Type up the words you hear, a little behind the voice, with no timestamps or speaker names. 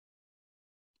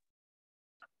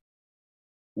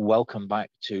Welcome back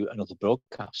to another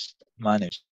broadcast. My name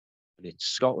is in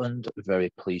Scotland.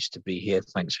 Very pleased to be here.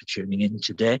 Thanks for tuning in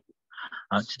today.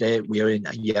 Today we are in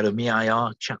Jeremiah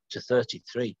chapter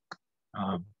 33.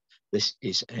 This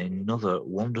is another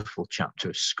wonderful chapter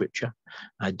of scripture.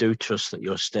 I do trust that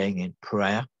you're staying in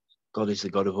prayer. God is the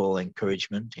God of all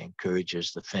encouragement. He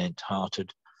encourages the faint-hearted.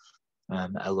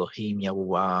 Elohim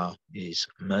Yehovah is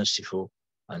merciful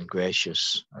and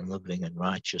gracious and loving and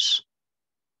righteous.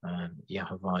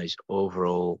 Yehovah is over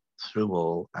all, through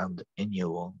all, and in you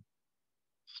all.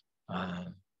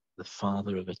 The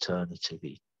Father of eternity,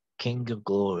 the King of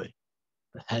glory,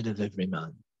 the head of every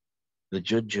man, the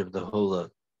judge of the whole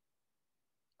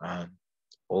earth,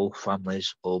 all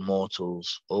families, all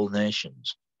mortals, all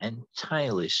nations,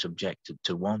 entirely subjected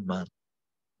to one man,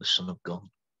 the Son of God.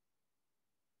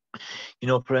 You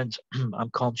know, friends, I'm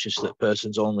conscious that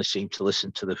persons only seem to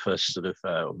listen to the first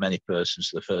many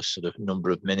persons, the first number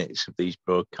of minutes of these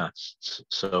broadcasts.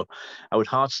 So I would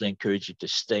heartily encourage you to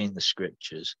stay in the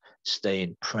scriptures, stay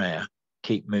in prayer,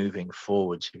 keep moving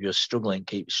forwards. If you're struggling,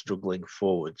 keep struggling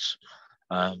forwards.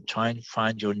 Try and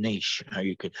find your niche, how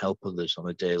you can help others on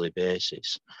a daily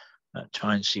basis.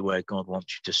 Try and see where God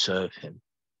wants you to serve him.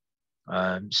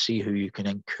 See who you can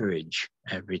encourage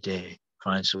every day.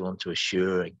 Find someone to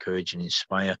assure, encourage, and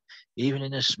inspire, even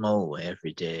in a small way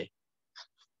every day.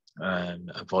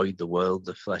 Avoid the world,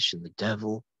 the flesh, and the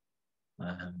devil.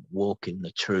 Walk in the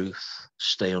truth.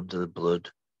 Stay under the blood.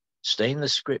 Stay in the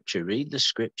scripture. Read the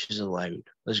scriptures aloud.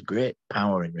 There's great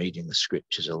power in reading the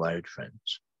scriptures aloud,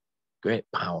 friends. Great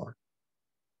power.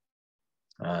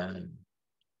 A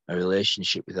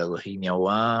relationship with Elohim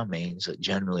Yehovah means that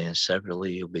generally and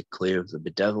severally you'll be clear of the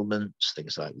bedevilments,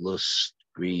 things like lust,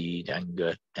 greed,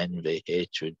 anger, envy,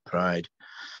 hatred, pride.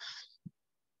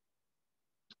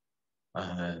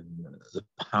 The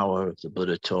power of the blood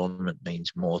atonement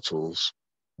means mortals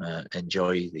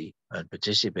enjoy and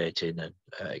participate in and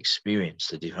experience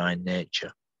the divine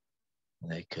nature.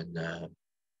 They can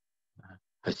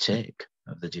partake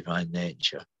of the divine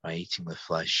nature by eating the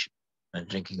flesh and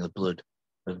drinking the blood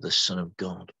of the Son of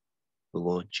God, the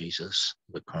Lord Jesus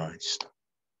the Christ.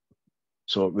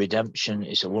 So redemption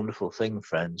is a wonderful thing,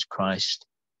 friends. Christ,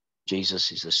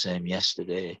 Jesus is the same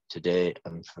yesterday, today,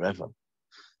 and forever.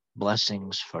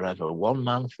 Blessings forever. One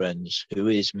man, friends, who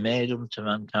is made unto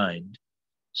mankind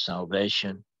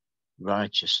salvation,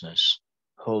 righteousness,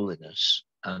 holiness,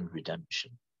 and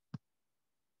redemption.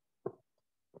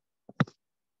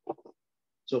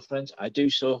 So, friends, I do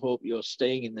so hope you're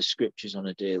staying in the scriptures on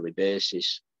a daily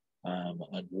basis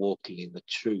and walking in the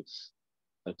truth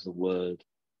of the word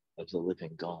of the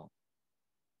living God.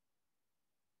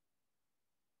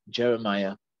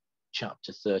 Jeremiah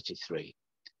chapter 33.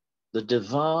 The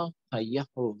doer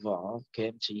Yehovah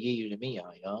came to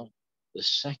Jeremiah the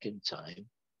second time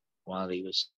while he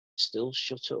was still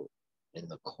shut up in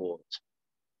the court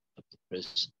of the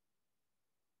prison.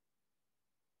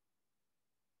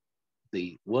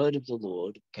 The word of the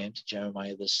Lord came to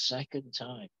Jeremiah the second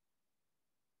time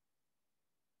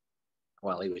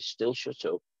while he was still shut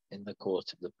up in the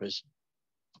court of the prison,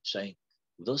 saying,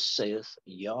 Thus saith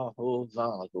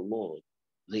Yehovah the Lord,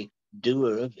 the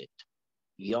doer of it,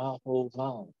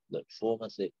 Yehovah that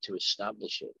formeth it to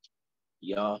establish it.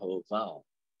 Yehovah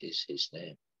is his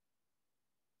name.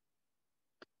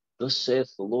 Thus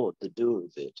saith the Lord, the doer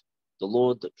of it, the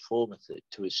Lord that formeth it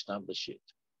to establish it.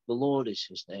 The Lord is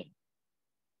his name.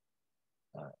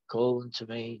 Call unto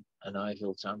me, and I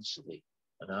will answer thee,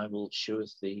 and I will shew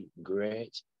thee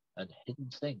great and hidden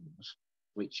things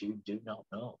which you do not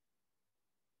know.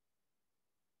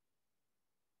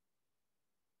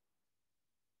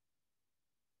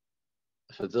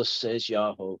 For thus says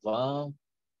Yehovah,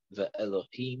 the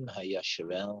Elohim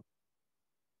HaYasharel,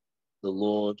 the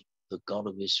Lord, the God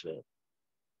of Israel,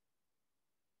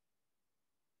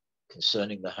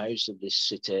 concerning the house of this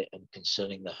city and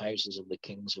concerning the houses of the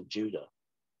kings of Judah,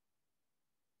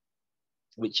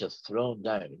 which are thrown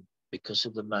down because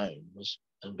of the mounds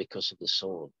and because of the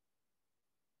sword.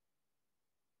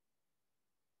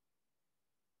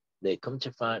 They come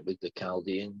to fight with the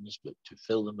Chaldeans, but to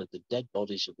fill them with the dead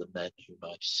bodies of the men whom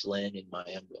I have slain in my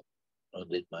anger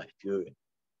and in my fury,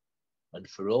 and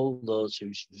for all those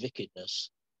whose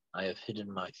wickedness I have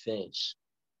hidden my face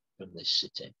from this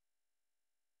city.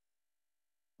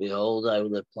 Behold, I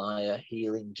will apply a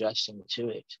healing dressing to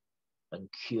it and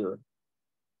cure,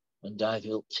 and I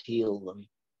will heal them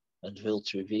and will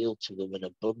reveal to them an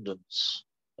abundance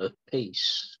of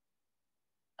peace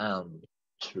and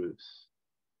truth.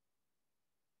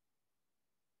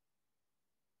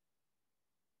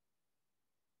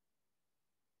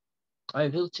 I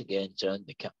will again turn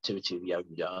the captivity of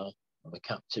Yehudah and the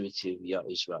captivity of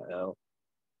Israel.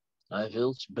 I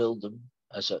will build them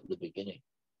as at the beginning,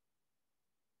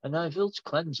 and I will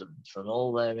cleanse them from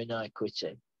all their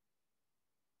iniquity,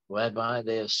 whereby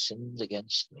they have sinned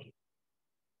against me,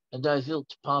 and I will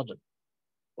pardon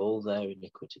all their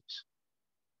iniquities,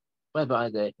 whereby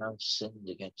they have sinned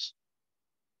against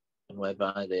me, and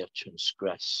whereby they have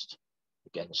transgressed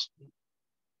against me.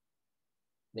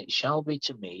 And it shall be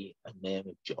to me a name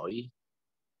of joy,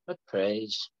 a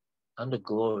praise, and a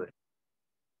glory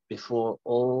before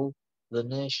all the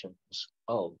nations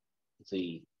of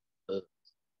the earth,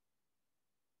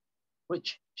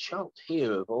 which shalt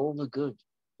hear of all the good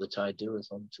that I doeth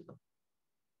unto them,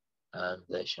 and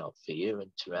they shall fear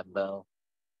and tremble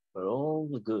for all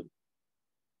the good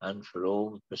and for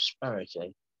all the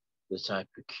prosperity that I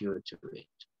procure to it.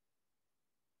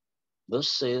 Thus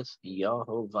saith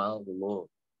Yehovah the Lord,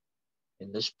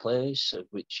 in this place of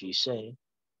which ye say,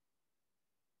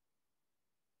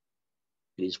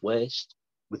 it is waste,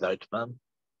 without man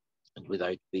and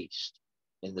without beast,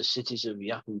 in the cities of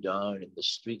Yehudah and in the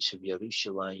streets of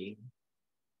Jerusalem,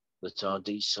 that are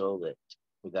desolate,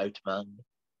 without man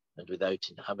and without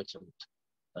inhabitant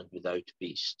and without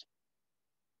beast.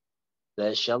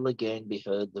 There shall again be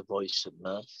heard the voice of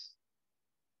mirth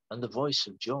and the voice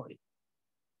of joy,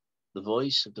 the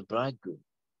voice of the bridegroom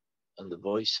and the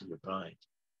voice of the bride,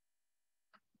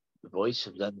 the voice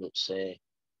of them that say,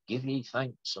 give ye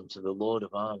thanks unto the Lord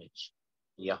of armies,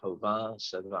 Yehovah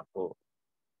saith. For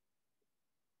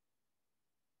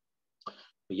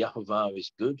Yehovah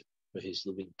is good, for his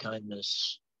loving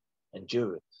kindness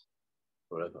endureth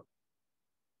forever.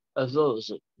 Of those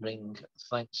that bring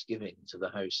thanksgiving to the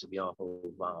house of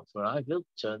Yehovah, for I will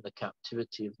turn the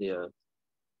captivity of the earth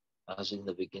as in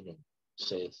the beginning,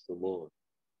 saith the Lord,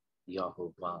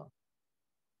 Yehovah.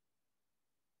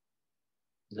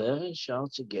 There shall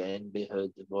again be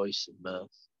heard the voice of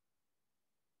mirth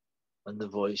and the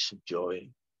voice of joy,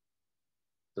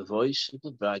 the voice of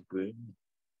the bridegroom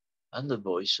and the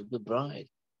voice of the bride,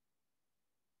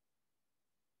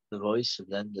 the voice of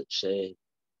them that say,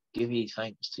 give ye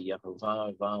thanks to Yehovah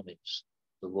of armies,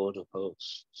 the Lord of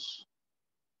hosts.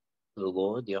 The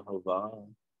Lord Yehovah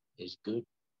is good,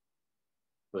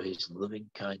 for his loving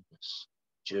kindness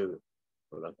endureth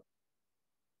forever.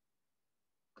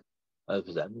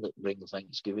 Over them that bring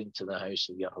thanksgiving to the house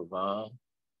of Yehovah,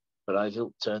 for I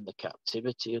will turn the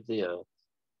captivity of the earth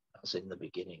as in the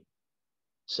beginning,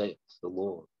 saith the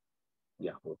Lord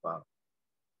Yehovah.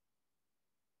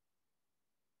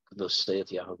 Thus saith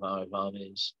Yehovah of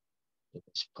armies, in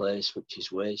this place which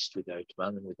is waste, without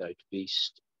man and without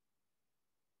beast,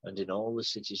 and in all the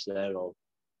cities thereof,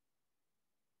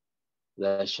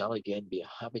 there shall again be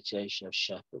a habitation of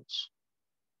shepherds,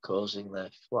 causing their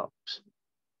flocks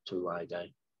to lie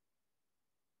down.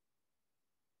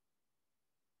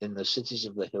 In the cities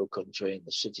of the hill country, in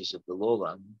the cities of the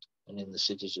lowland, and in the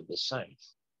cities of the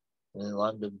south, and in the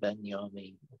land of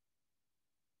Benjamin,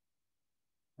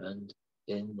 and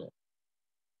in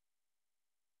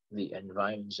the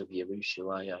environs of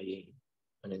Jerusalem,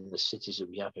 and in the cities of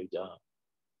Yehudah,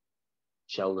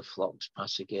 shall the flocks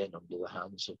pass again under the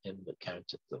hands of him that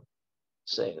counteth them,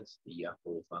 saith the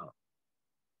Yehovah.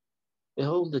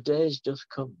 Behold, the days doth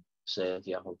come, saith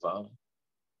Yehovah.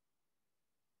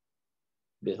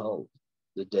 Behold,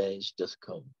 the days doth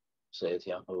come, saith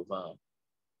Yehovah,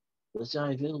 that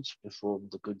I will perform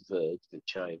the good word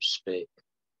which I have spake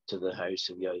to the house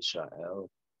of Israel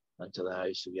and to the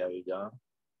house of Yehudah.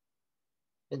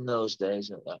 In those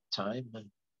days at that time,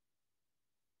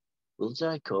 will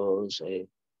I cause a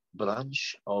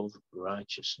branch of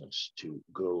righteousness to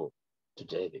grow to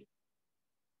David,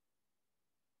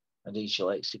 and he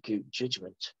shall execute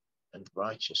judgment and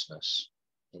righteousness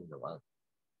in the land.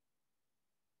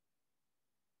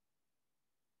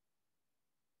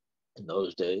 In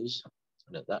those days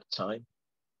and at that time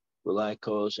will I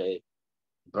cause a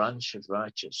branch of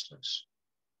righteousness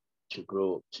to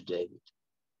grow up to David,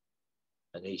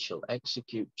 and he shall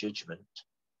execute judgment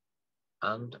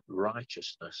and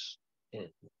righteousness in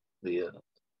the earth.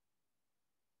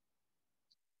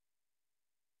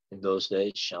 In those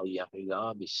days shall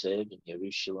Yehudah be saved, and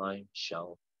Jerusalem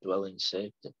shall dwell in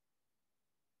safety.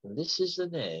 And this is the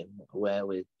name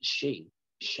wherewith she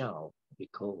shall be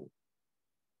called,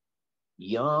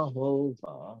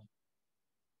 Yehovah,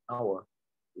 our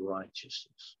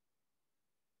righteousness.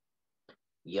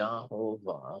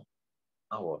 Yehovah,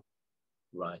 our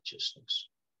righteousness.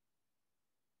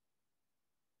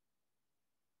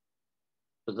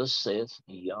 For thus saith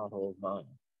Yehovah,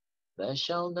 there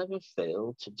shall never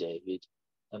fail to David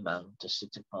a man to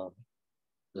sit upon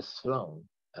the throne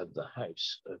of the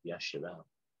house of Yasharal.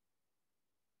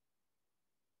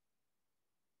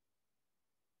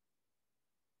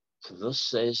 For thus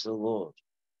says the Lord,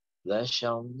 there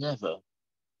shall never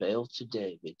fail to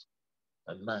David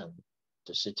a man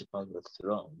to sit upon the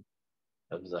throne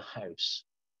of the house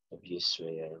of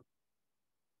Israel.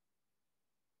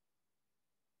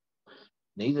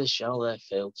 Neither shall there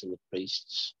fail to the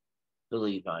priests, the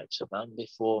Levites, a man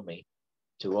before me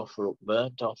to offer up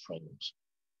burnt offerings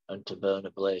and to burn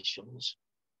oblations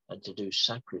and to do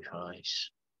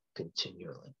sacrifice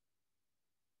continually.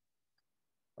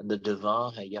 And the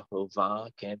doer, Yehovah,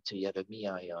 came to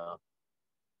Jeremiah.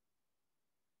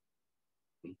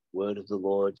 The word of the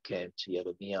Lord came to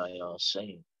Jeremiah,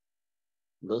 saying,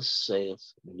 thus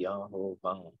saith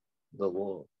Yehovah, the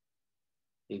Lord,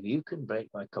 if you can break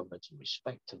my covenant in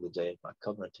respect to the day and my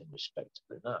covenant in respect to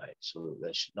the night, so that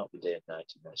there should not be day and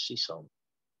night in their season,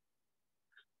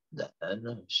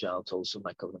 then shalt also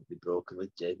my covenant be broken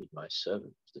with David my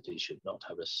servant, that he should not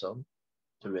have a son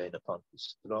to reign upon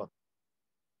his throne.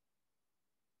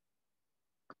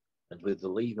 And with the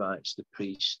Levites, the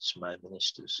priests, my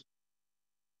ministers.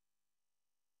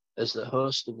 As the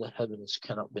host of the heavens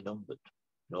cannot be numbered,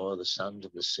 nor the sand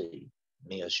of the sea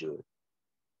measured,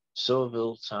 so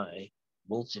will I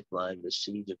multiply the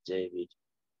seed of David,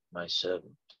 my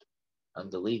servant,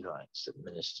 and the Levites that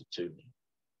minister to me.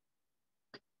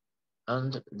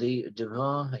 And the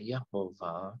doer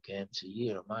Yehovah came to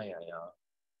Jeremiah,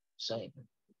 saying,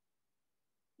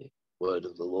 the word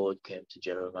of the Lord came to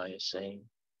Jeremiah, saying,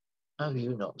 have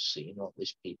you not seen what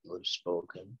this people have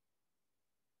spoken?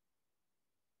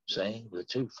 Saying, the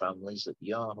two families that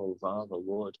Yehovah the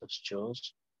Lord has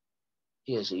chosen,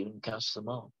 he has even cast them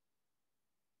off,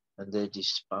 and they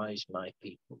despise my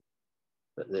people,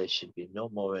 that there should be no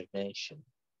more a nation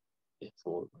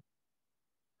before them.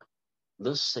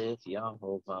 Thus saith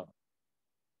Yehovah,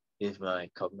 if my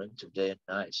covenant of day and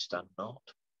night stand not,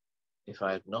 if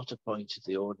I have not appointed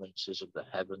the ordinances of the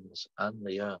heavens and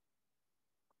the earth,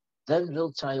 then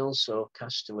wilt I also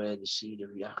cast away the seed of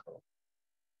Yaakov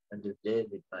and of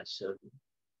David my servant,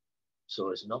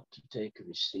 so as not to take of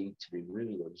his seed to be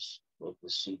rulers of the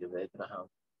seed of Abraham,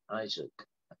 Isaac,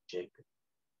 and Jacob.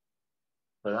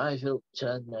 For I will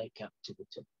turn their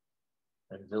captivity,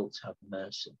 and wilt have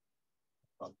mercy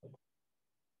upon them.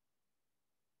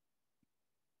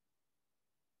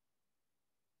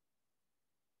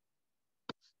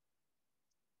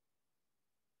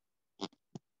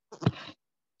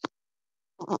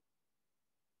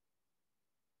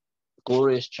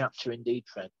 Glorious chapter indeed,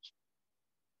 friends.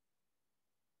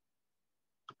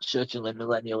 Certainly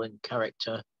millennial in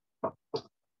character,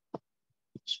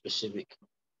 specific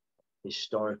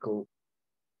historical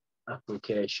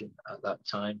application at that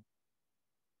time,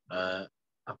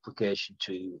 application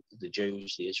to the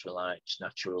Jews, the Israelites,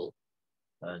 natural,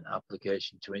 and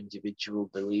application to individual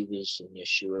believers in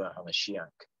Yeshua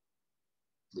HaMashiach,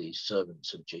 the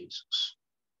servants of Jesus.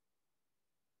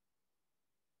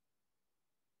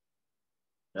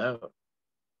 Now,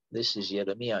 this is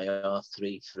Jeremiah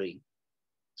 3:3.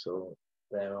 So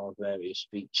there are various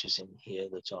features in here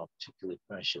that are particularly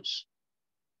precious.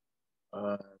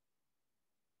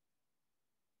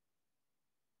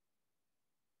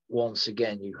 Once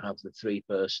again, you have the three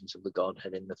persons of the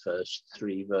Godhead in the first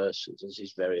three verses, as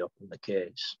is very often the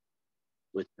case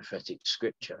with prophetic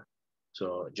scripture.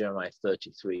 So Jeremiah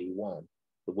 33:1,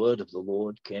 the word of the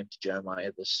Lord came to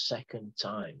Jeremiah the second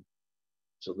time.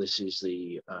 So this is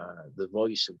the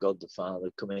voice of God the Father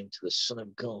coming to the Son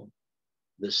of God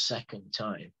the second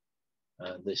time.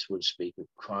 This would speak of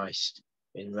Christ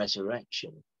in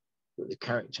resurrection. But the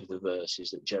character of the verse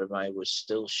is that Jeremiah was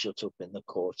still shut up in the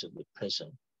court of the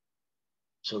prison.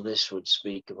 So this would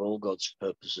speak of all God's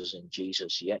purposes in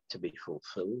Jesus yet to be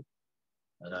fulfilled.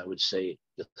 And I would say it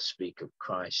doth speak of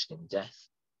Christ in death,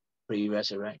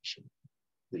 pre-resurrection.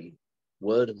 The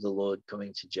word of the Lord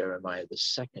coming to Jeremiah the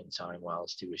second time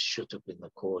whilst he was shut up in the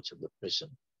court of the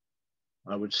prison.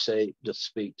 I would say it doth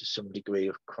speak to some degree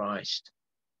of Christ,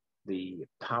 the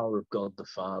power of God the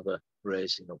Father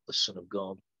raising up the Son of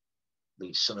God.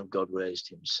 The Son of God raised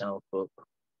himself up,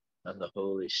 and the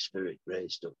Holy Spirit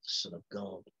raised up the Son of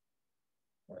God.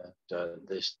 And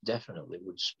this definitely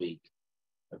would speak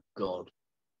of God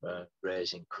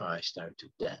raising Christ out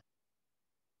of death.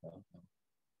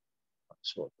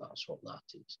 That's what that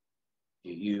is.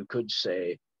 You could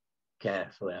say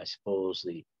carefully, I suppose,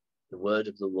 the word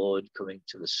of the Lord coming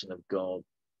to the Son of God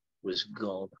was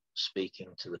God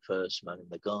speaking to the first man in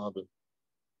the garden.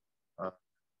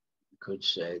 You could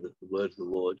say that the word of the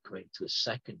Lord coming to the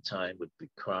second time would be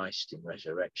Christ in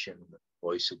resurrection, the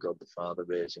voice of God the Father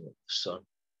raising up the Son.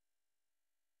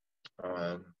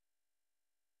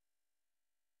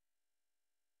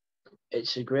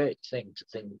 it's a great thing to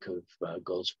think of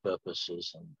God's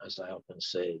purposes, and as I often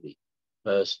say, the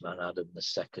first man Adam, the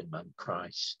second man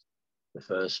Christ, the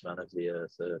first man of the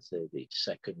earth, the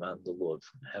second man the Lord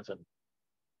from heaven.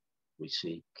 We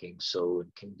see King Saul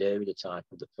and King David, a type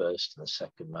of the first and the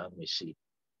second man. We see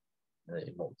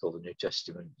in what we call the New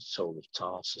Testament, Saul of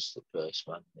Tarsus, the first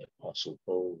man, the Apostle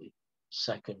Paul, the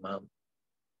second man,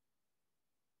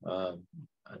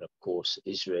 and of course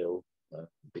Israel,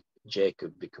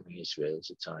 Jacob becoming Israel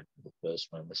is a type of the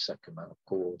first man, the second man, of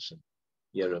course, and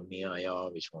Jeremiah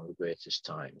is one of the greatest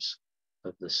types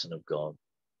of the Son of God,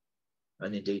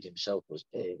 and indeed himself was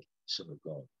a Son of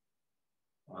God.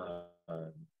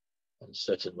 And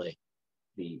certainly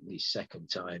the second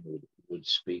time would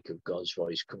speak of God's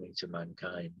voice coming to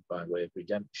mankind by way of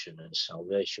redemption and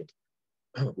salvation,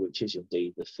 which is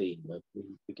indeed the theme of the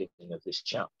beginning of this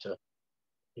chapter.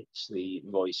 It's the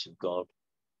voice of God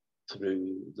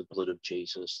through the blood of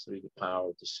Jesus, through the power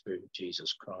of the Spirit of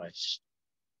Jesus Christ,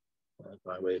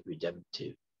 by way of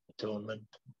redemptive atonement,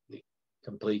 the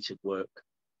completed work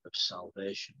of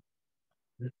salvation.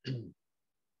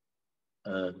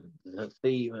 The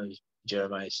theme of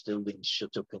Jeremiah still being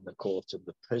shut up in the court of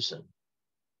the prison,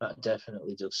 that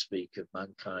definitely does speak of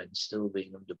mankind still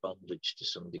being under bondage to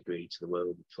some degree to the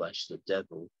world of flesh, the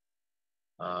devil,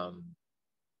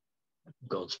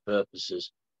 God's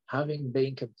purposes, having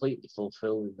been completely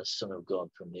fulfilled in the Son of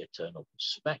God from the eternal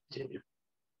perspective.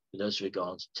 But as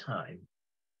regards time,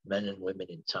 men and women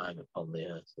in time upon the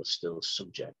earth are still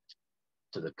subject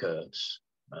to the curse.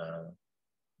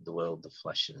 The world, the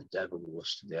flesh, and the devil, the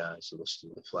lust of the eyes, the lust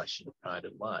of the flesh, and the pride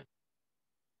of life.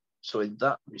 So in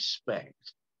that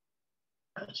respect,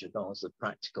 as regards the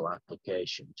practical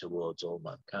application towards all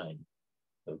mankind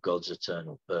of God's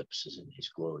eternal purposes in his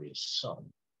glorious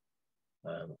Son,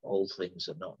 all things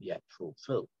are not yet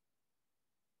fulfilled.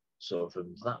 So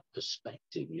from that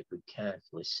perspective, you could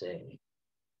carefully say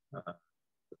the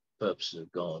purposes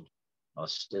of God are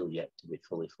still yet to be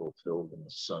fully fulfilled in the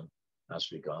Son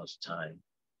as regards time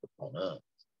upon earth.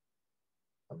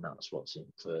 And that's what's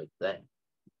inferred there.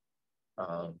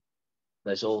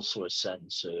 There's also a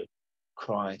sense of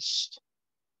Christ.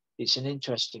 It's an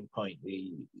interesting point.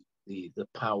 The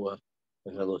power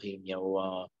of Elohim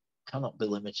Yehovah cannot be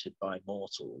limited by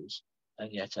mortals,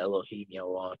 and yet Elohim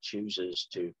Yehovah chooses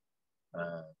to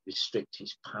restrict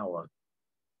his power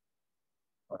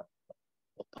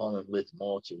upon and with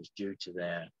mortals due to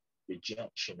their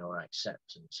rejection or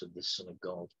acceptance of the Son of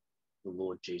God, the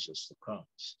Lord Jesus the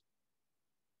Christ.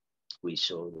 We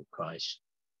saw that Christ,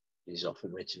 it is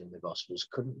often written in the Gospels,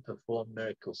 couldn't perform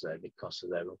miracles there because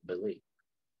of their unbelief.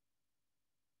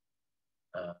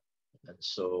 And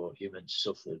so humans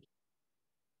suffered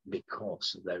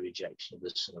because of their rejection of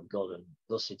the Son of God. And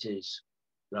thus it is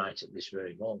right at this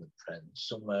very moment, friends,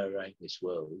 somewhere around this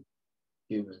world,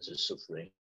 humans are suffering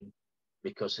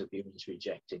because of humans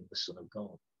rejecting the Son of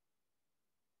God.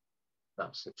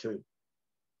 That's the truth.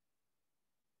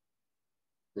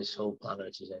 This whole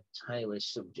planet is entirely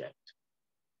subject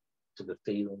to the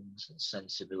feelings and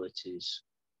sensibilities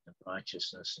and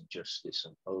righteousness and justice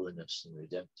and holiness and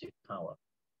redemptive power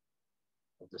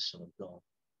of the Son of God.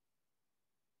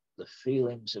 The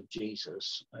feelings of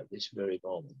Jesus at this very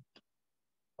moment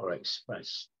are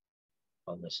expressed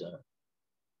on this earth.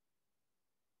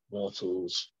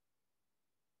 Mortals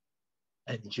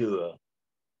endure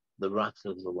the wrath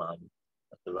of the Lamb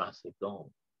and the wrath of God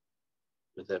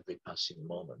with every passing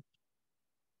moment.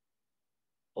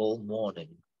 All mourning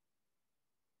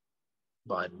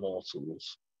by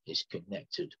mortals is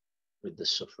connected with the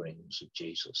sufferings of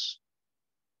Jesus.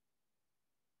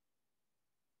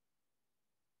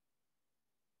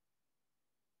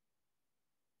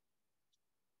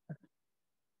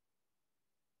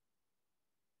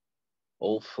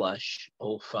 All flesh,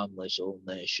 all families, all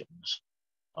nations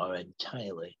are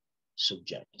entirely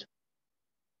subject.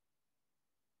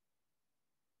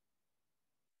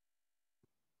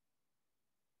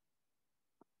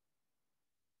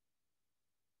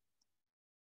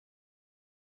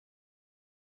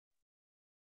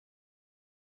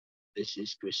 This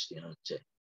is Christianity,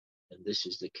 and this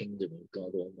is the kingdom of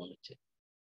God Almighty.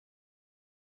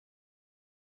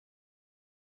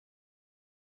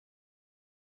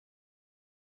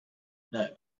 Now,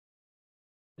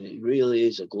 it really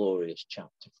is a glorious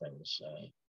chapter, friends,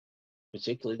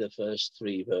 particularly the first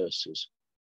 3 verses.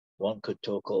 One could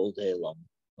talk all day long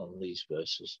on these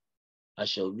verses. I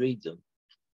shall read them.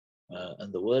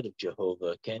 And the word of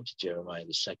Jehovah came to Jeremiah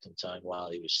the second time while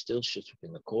he was still shut up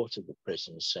in the court of the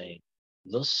prison, saying,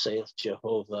 Thus saith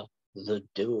Jehovah, the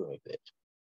doer of it,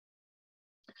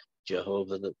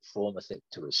 Jehovah that formeth it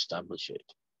to establish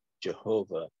it.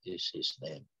 Jehovah is his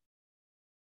name.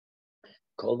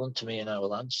 Call unto me, and I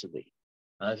will answer thee.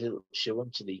 I will show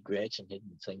unto thee great and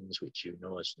hidden things which you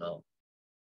knowest not.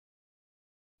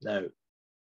 Now,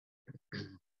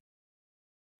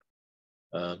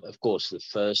 of course, the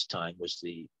first time was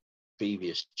the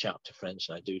previous chapter, friends,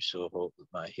 and I do so hope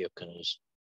that my hearkeners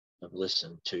have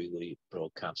listened to the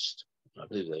broadcast. I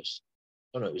believe there's,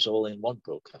 oh no, it was all in one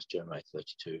broadcast, Jeremiah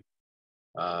 32.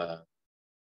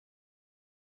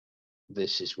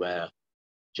 This is where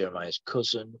Jeremiah's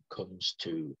cousin comes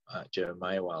to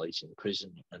Jeremiah while he's in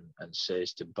prison and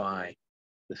says to buy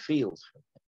the field from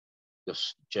him.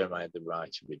 Because Jeremiah had the right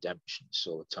of redemption,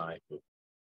 so the type of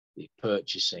the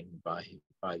purchasing by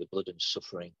the blood and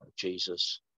suffering of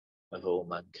Jesus of all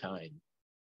mankind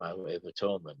by way of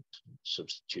atonement,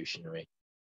 substitutionary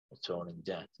atoning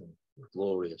death, and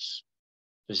glorious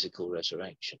physical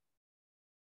resurrection.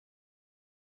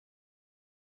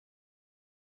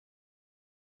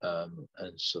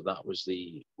 And so that was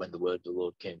when the word of the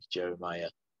Lord came to Jeremiah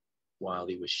while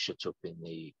he was shut up in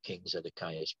the King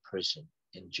Zedekiah's prison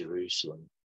in Jerusalem,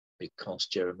 because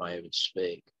Jeremiah had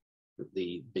spake that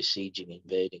the besieging,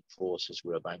 invading forces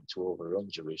were about to overrun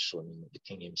Jerusalem, and that the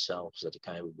king himself,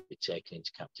 Zedekiah, would be taken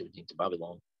into captivity into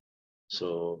Babylon.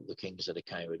 So the King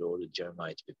Zedekiah had ordered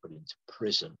Jeremiah to be put into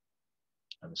prison.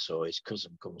 And so his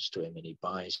cousin comes to him and he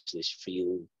buys this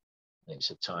field. And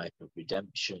it's a type of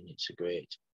redemption. It's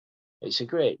a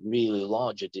great, really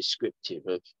larger descriptive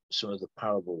of some of the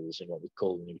parables in what we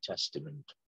call the New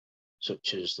Testament,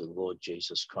 such as the Lord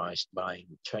Jesus Christ buying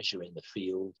treasure in the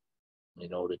field. And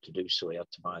in order to do so, he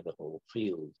had to buy the whole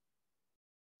field.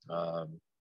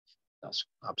 That's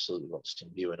absolutely what's in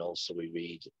view. And also we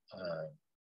read,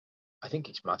 I think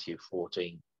it's Matthew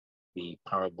 14, the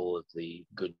parable of the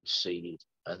good seed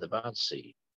and the bad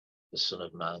seed. The Son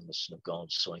of Man, the Son of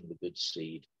God, sowing the good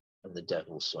seed, and the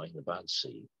devil sowing the bad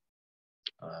seed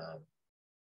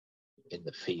in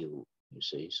the field, you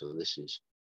see. So this is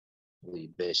the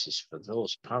basis for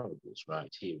those parables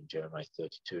right here in Jeremiah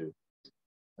 32.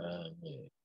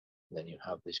 Then you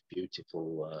have this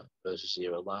beautiful verses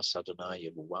here. Alas, Adonai,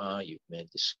 Yehovah, you've made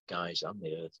the skies and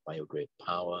the earth by your great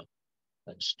power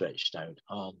and stretched out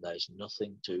arm. There's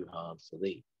nothing too hard for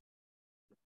thee.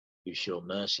 You show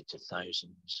mercy to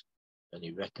thousands, and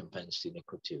you recompense the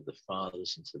iniquity of the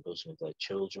fathers into the bosom of their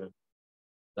children.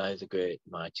 Thou, the great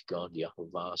mighty God,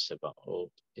 Yehovah,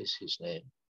 Sabaoth is his name.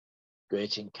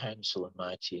 Great in counsel and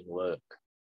mighty in work,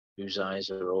 whose eyes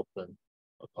are open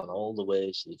upon all the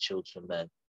ways of the children of men,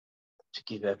 to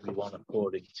give everyone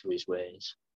according to his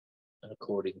ways and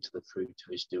according to the fruit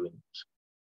of his doings.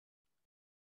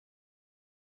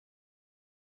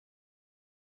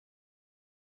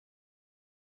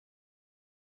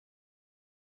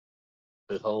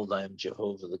 Behold, I am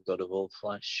Jehovah, the God of all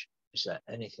flesh. Is there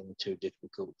anything too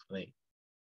difficult for me?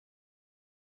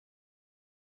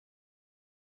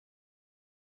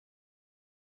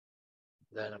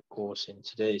 Then, of course, in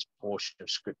today's portion of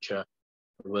Scripture,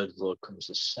 the word of the Lord comes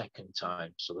the second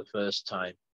time. So the first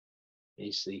time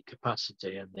is the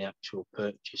capacity and the actual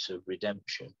purchase of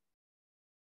redemption.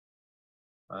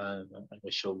 And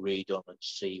we shall read on and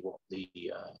see what the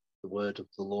word of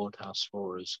the Lord has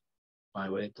for us by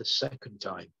way of the second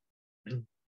time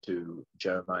to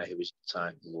Jeremiah, who is the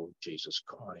time of the Lord Jesus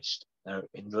Christ. Now,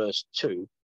 in verse 2,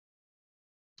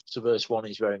 so verse 1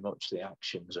 is very much the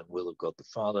actions and will of God the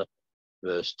Father.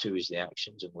 Verse 2 is the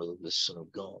actions and will of the Son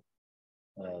of God.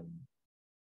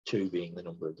 2 being the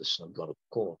number of the Son of God, of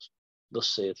course. Thus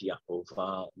saith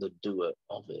Yehovah, the doer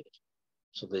of it.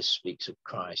 So this speaks of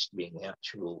Christ being the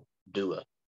actual doer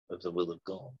of the will of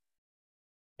God.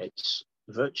 It's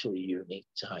virtually a unique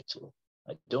title.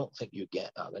 I don't think you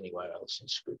get that anywhere else in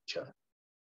Scripture.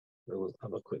 We'll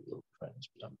have a quick look, friends,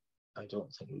 but I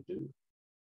don't think you do.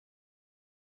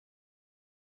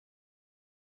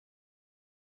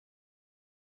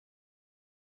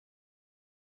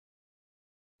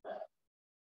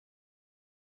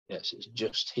 Yes, it's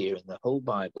just here in the whole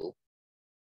Bible.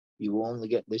 You only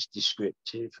get this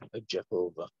descriptive of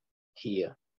Jehovah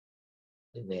here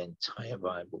in the entire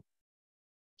Bible.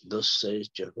 Thus says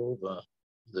Jehovah,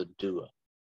 the doer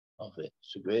of it.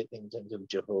 It's a great thing to think of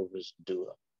Jehovah's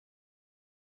doer.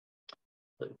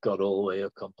 That God always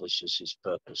accomplishes his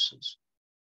purposes.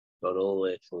 God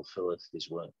always fulfilleth his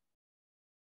word.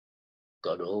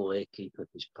 God always keepeth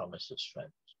his promises,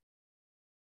 friends.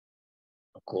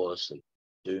 Of course, the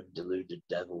doomed, deluded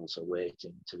devils are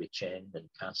waiting to be chained and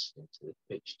cast into the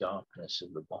pitch darkness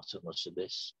of the bottomless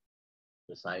abyss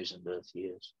for 1,000 earth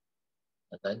years,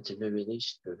 and then to be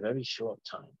released for a very short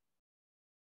time,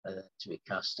 and then to be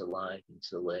cast alive into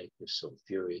the lake of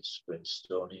sulphurous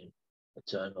brimstonian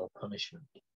eternal punishment.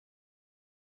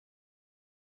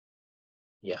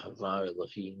 Yehovah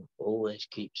Elohim always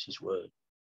keeps his word.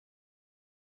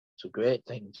 It's a great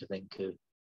thing to think of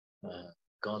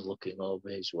God looking over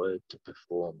his word to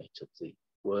perform it, of the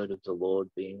word of the Lord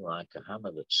being like a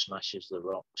hammer that smashes the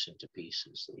rocks into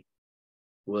pieces, the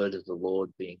word of the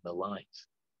Lord being the life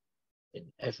in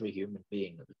every human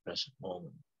being at the present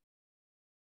moment,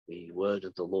 the word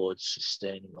of the Lord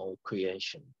sustaining all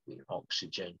creation, the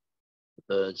oxygen, the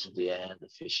birds of the air, the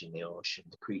fish in the ocean,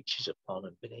 the creatures upon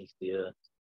and beneath the earth.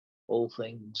 All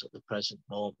things at the present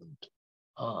moment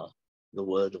are the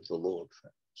word of the Lord,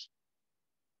 friends.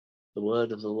 The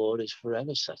word of the Lord is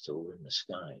forever settled in the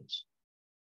skies.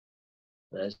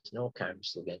 There's no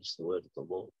counsel against the word of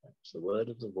the Lord, friends. The word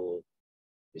of the Lord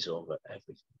is over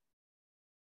everything.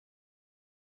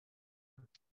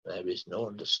 There is no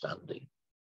understanding,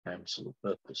 counsel,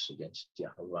 or purpose against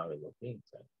Yehovah Elohim,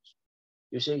 friends.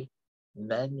 You see,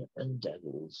 men and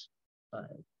devils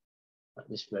at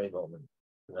this very moment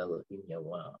of Elohim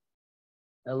Yehovah.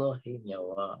 Elohim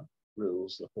Yehovah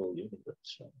rules the whole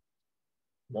universe. Friends.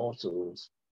 Mortals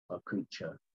are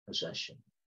creature possession.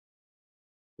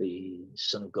 The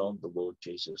Son of God, the Lord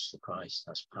Jesus the Christ,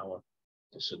 has power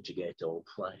to subjugate all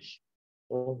flesh,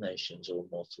 all nations, all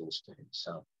mortals to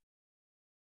himself.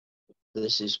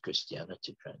 This is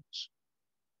Christianity, friends.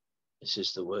 This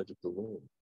is the word of the Lord.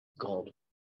 God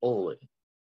always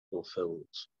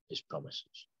fulfills his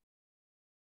promises.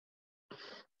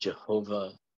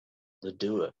 Jehovah, the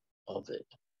doer of it,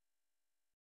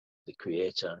 the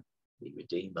creator, the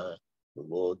redeemer, the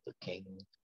Lord, the King,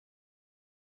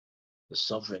 the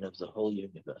sovereign of the whole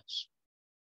universe.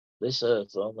 This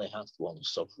earth only hath one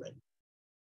sovereign.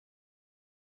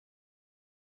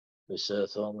 This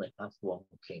earth only hath one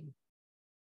king.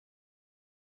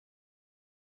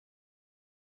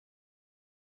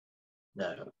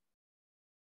 Now,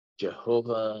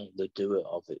 Jehovah, the doer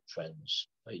of it, friends,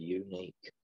 a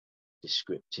unique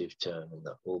descriptive term in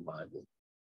the whole Bible.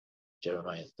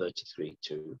 Jeremiah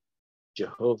 33:2.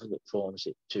 Jehovah that forms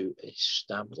it to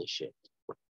establish it.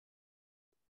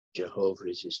 Jehovah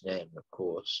is his name, of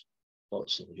course.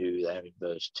 What's in view there in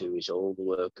verse 2 is all the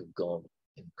work of God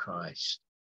in Christ,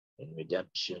 in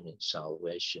redemption, in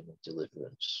salvation, and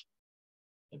deliverance,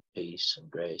 in peace and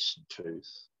grace and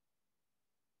truth,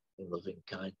 in loving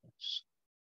kindness.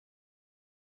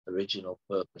 Original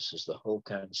purpose is the whole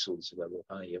counsels of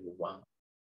Yehovah.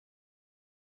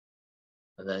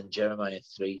 And then Jeremiah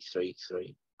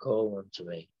 3:3, call unto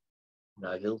me, and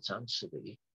I will answer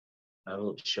thee. I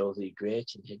will show thee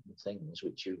great and hidden things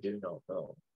which you do not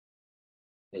know.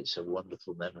 It's a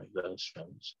wonderful memory verse,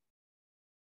 friends.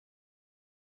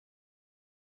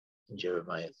 In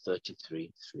Jeremiah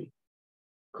 33:3,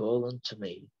 call unto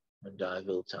me, and I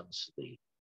will answer thee,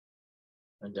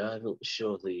 and I will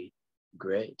show thee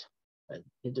great and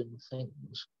hidden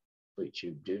things which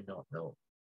you do not know.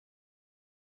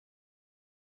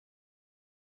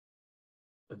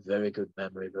 A very good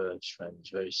memory verse, friends,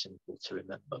 very simple to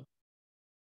remember.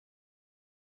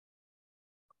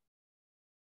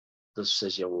 Thus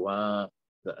says Yehovah,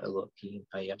 the Elohim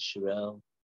HaYasharel.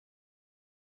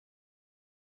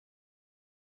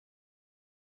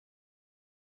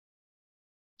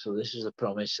 So this is a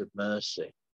promise of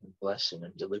mercy and blessing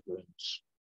and deliverance.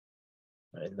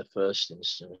 In the first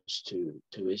instance to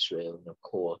Israel, and of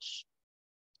course,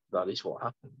 that is what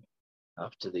happened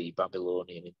after the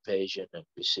Babylonian invasion and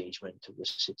besiegement of the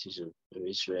cities of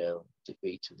Israel,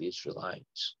 defeat of the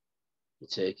Israelites, the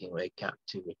taking away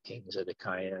captive of King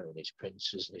Zedekiah and his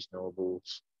princes and his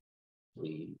nobles,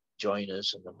 the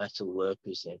joiners and the metal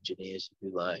workers, the engineers, if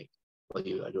you like. Well,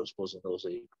 I don't suppose in those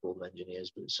days you call them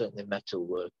engineers, but certainly metal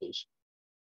workers.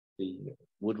 The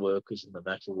woodworkers and the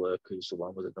metal workers,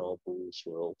 along with the nobles,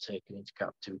 were all taken into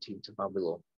captivity into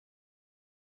Babylon.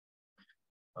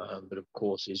 But of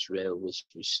course, Israel was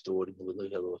restored in the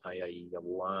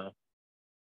Yehovah.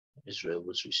 Israel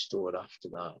was restored after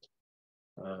that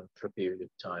for a period of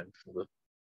time, for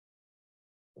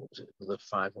the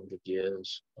 500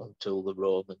 years, until the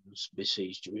Romans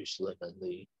besieged Jerusalem and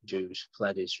the Jews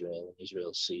fled Israel, and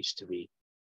Israel ceased to be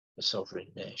a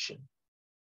sovereign nation.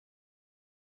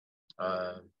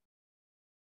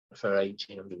 For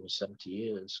 1870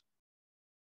 years.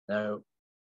 Now,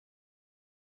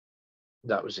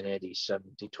 that was in AD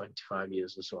 70, 25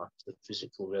 years or so after the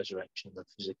physical resurrection, the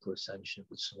physical ascension of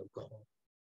the Son of God.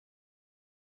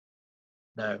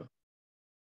 Now,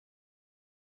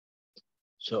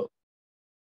 so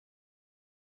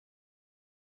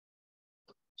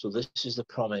this is the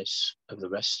promise of the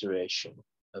restoration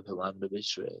of the land of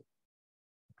Israel,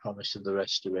 the promise of the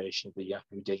restoration of the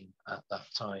Yahudim at that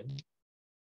time.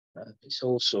 It's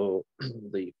also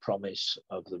the promise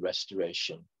of the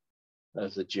restoration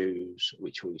of the Jews,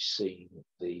 which we've seen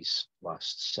these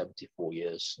last 74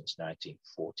 years since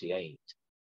 1948,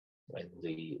 when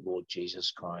the Lord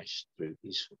Jesus Christ, through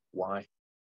his wife,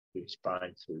 through his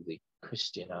bride, through the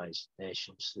Christianized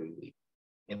nations, through the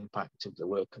impact of the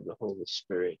work of the Holy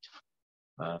Spirit,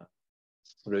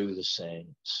 through the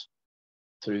saints,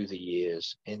 through the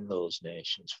years in those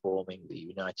nations, forming the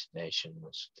United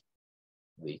Nations,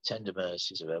 the tender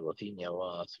mercies of Elohim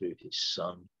Yehovah through his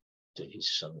son to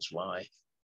his son's wife,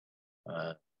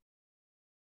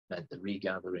 meant the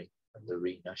regathering and the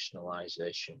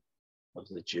renationalization of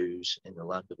the Jews in the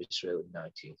land of Israel in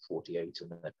 1948,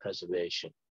 and their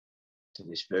preservation to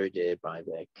this very day by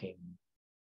their king,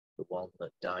 the one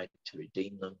that died to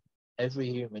redeem them. Every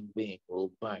human being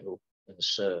will bow and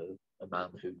serve a man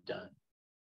who died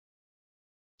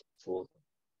for them.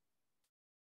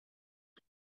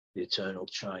 The eternal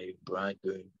triune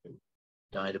bridegroom who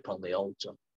died upon the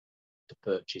altar to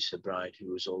purchase a bride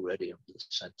who was already under the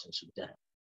sentence of death,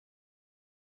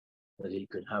 that he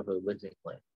could have her livingly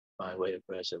by way of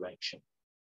resurrection.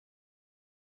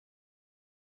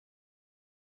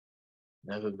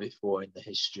 Never before in the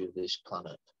history of this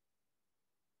planet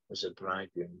has a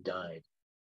bridegroom died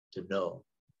to know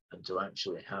and to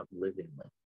actually have livingly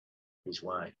his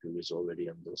wife who was already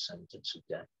under the sentence of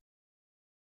death.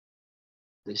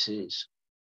 This is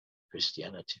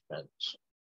Christianity, friends.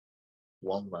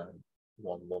 One man,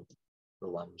 one woman, the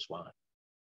Lamb's wife.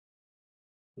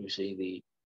 You see,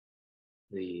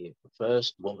 the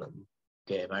first woman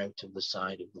came out of the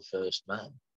side of the first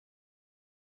man,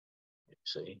 you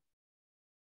see,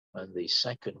 and the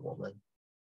second woman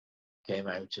came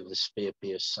out of the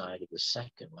spear-pierced side of the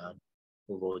second man,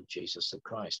 the Lord Jesus the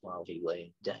Christ, while he lay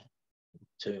in death in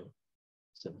the tomb.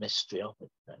 It's the mystery of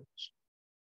it, friends.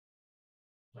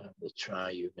 The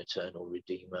triune eternal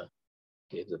Redeemer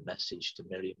gave the message to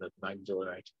Miriam of Magdala,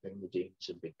 out of whom the demons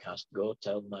had been cast. Go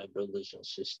tell my brothers and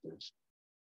sisters.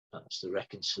 That's the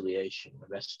reconciliation, the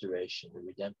restoration, the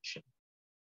redemption,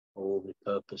 all the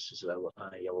purposes of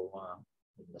Yehovah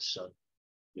in the Son,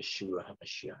 Yeshua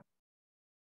HaMashiach.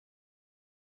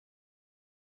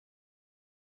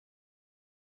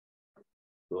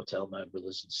 Go tell my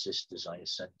brothers and sisters, I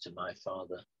ascend to my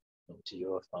Father and to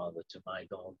your Father, to my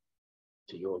God,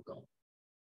 to your God.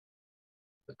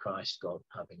 The Christ God,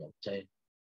 having obtained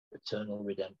eternal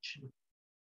redemption,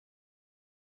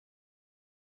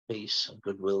 peace and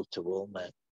goodwill to all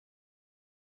men.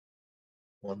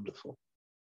 Wonderful.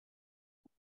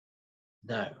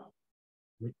 Now,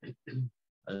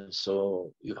 and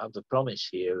so you have the promise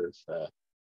here of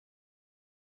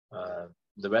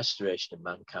the restoration of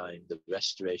mankind, the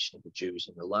restoration of the Jews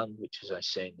in the land, which, as I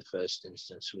say, in the first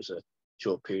instance, was a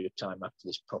short period of time after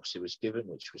this prophecy was given,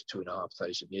 which was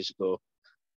 2,500 years ago.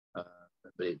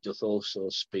 But it doth also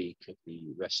speak of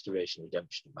the restoration and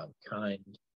redemption of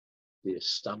mankind, the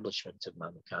establishment of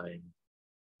mankind,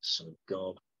 the Son of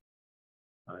God.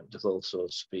 It doth also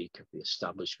speak of the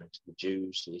establishment of the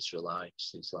Jews, the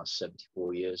Israelites, these last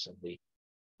 74 years, and the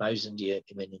 1,000-year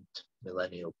imminent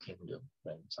millennial kingdom,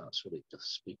 friends. That's what it does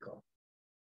speak of.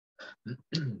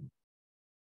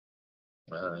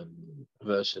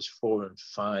 Verses 4 and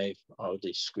 5 are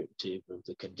descriptive of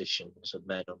the conditions of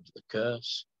men under the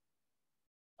curse.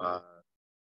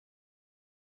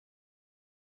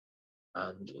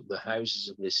 And the houses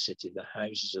of this city, the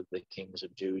houses of the kings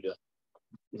of Judah,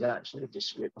 is actually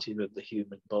descriptive of the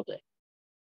human body,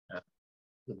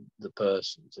 the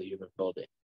persons, the human body,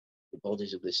 the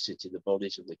bodies of this city, the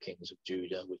bodies of the kings of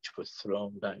Judah, which were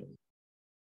thrown down. It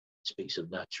speaks of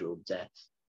natural death.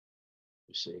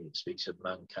 You see, it speaks of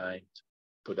mankind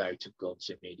put out of God's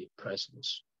immediate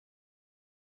presence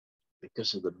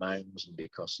because of the mounds and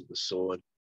because of the sword.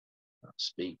 That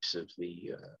speaks of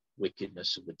the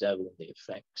wickedness of the devil and the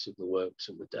effects of the works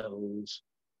of the devils,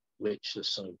 which the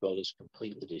Son of God has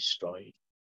completely destroyed.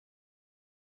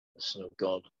 The Son of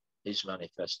God is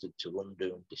manifested to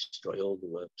undo and destroy all the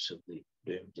works of the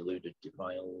doomed, deluded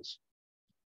defiles.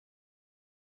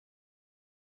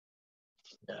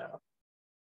 Now,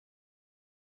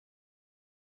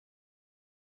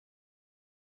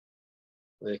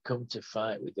 they come to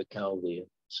fight with the Chaldeans.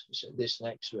 So this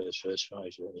next verse, verse 5,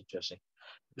 is really interesting.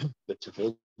 But to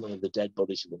fill the dead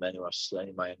bodies of the men who are slain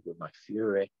in my anger with my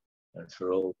fury, and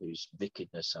for all whose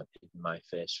wickedness I've hidden my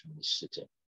face from this city.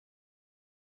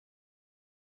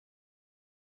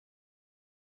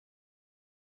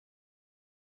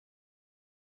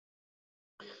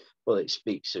 Well, it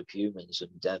speaks of humans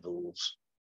and devils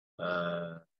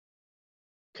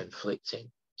conflicting.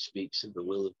 It speaks of the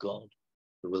will of God,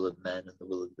 the will of men, and the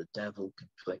will of the devil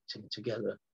conflicting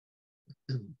together.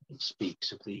 It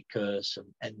speaks of the curse of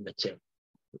enmity,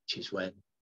 which is when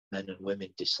men and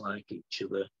women dislike each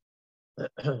other,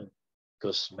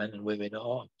 because men and women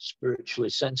are spiritually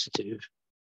sensitive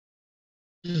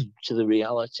to the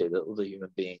reality that other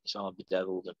human beings are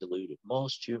bedeviled and deluded.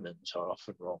 Most humans are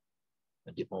often wrong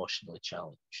and emotionally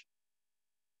challenged.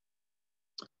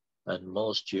 And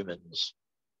most humans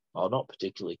are not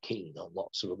particularly keen on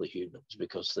lots of other humans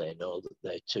because they know that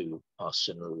they too are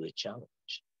similarly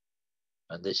challenged.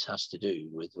 And this has to do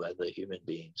with whether human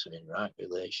beings are in right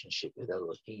relationship with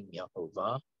Elohim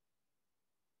Yehovah.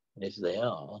 And if they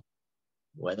are,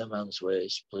 when a man's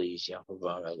ways please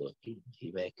Yehovah Elohim,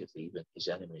 he maketh even his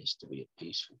enemies to be at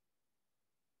peace with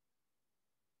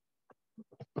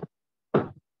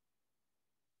him.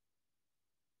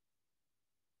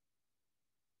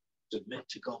 Submit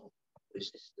to God,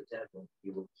 resist the devil,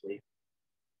 he will flee.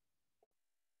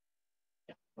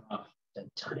 Yehovah is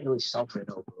entirely sovereign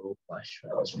over all flesh,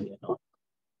 else we are not.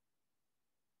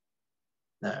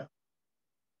 Now,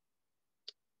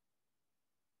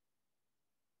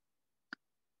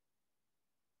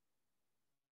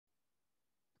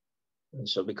 and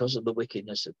so because of the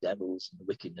wickedness of devils and the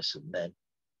wickedness of men,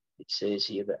 it says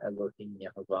here that Elohim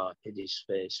Yehovah hid his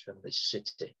face from this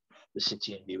city. The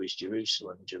city in view is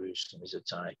Jerusalem. Jerusalem is a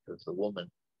type of the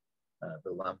woman,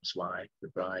 the lamb's wife, the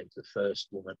bride, the first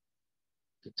woman,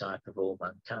 the type of all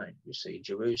mankind. You see,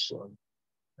 Jerusalem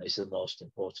is the most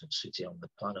important city on the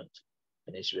planet,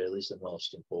 and Israel is the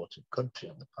most important country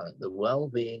on the planet. The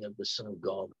well-being of the Son of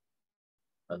God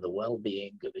and the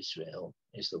well-being of Israel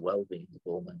is the well-being of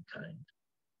all mankind,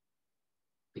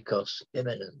 because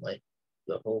imminently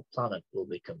the whole planet will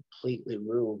be completely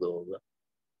ruled over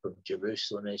from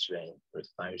Jerusalem, Israel, for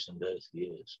 1,000 earth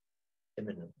years,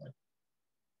 imminently.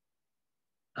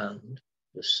 And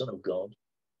the Son of God,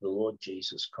 the Lord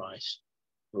Jesus Christ,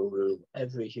 will rule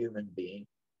every human being,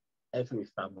 every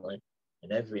family,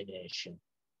 and every nation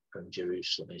from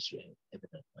Jerusalem, Israel,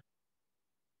 imminently.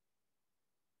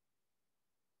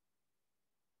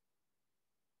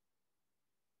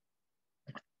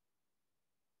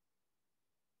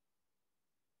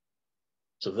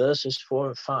 So verses 4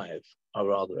 and 5 are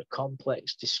rather a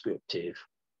complex descriptive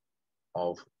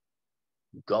of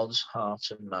God's heart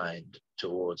and mind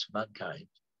towards mankind,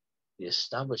 the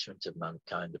establishment of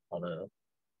mankind upon earth,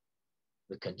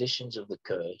 the conditions of the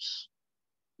curse,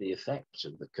 the effects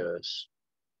of the curse,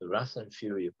 the wrath and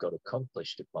fury of God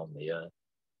accomplished upon the earth,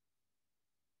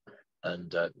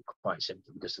 and quite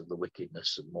simply because of the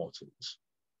wickedness of mortals.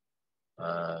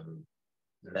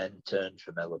 Men turned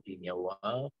from Elohim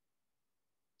Yehovah,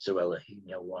 so Elohim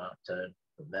Yehovah turned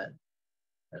from men,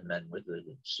 and men withered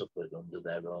and suffered under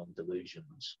their own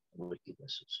delusions and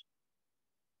wickednesses.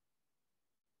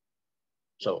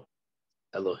 So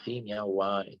Elohim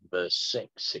Yehovah in verse 6,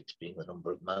 6 being the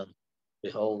number of man,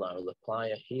 behold, I will apply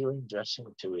a healing dressing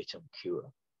to it and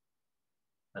cure,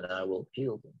 and I will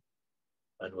heal them,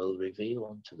 and will reveal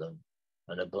unto them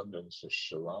an abundance of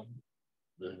shalom,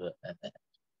 river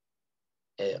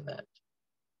emet.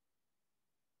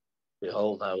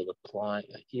 Behold, I will apply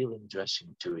a healing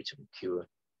dressing to it and cure,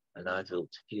 and I will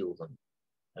heal them,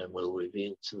 and will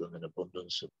reveal to them an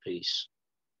abundance of peace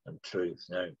and truth.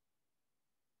 Now,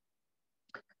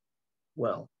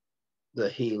 well, the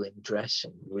healing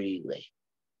dressing really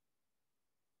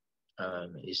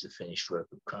is the finished work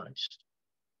of Christ.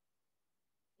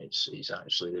 It's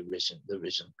actually the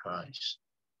risen Christ.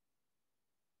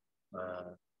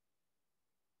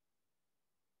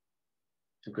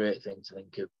 It's a great thing to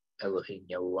think of Elohim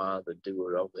Yehovah, the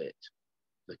doer of it,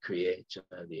 the creator,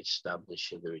 the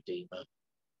establisher, the redeemer,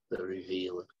 the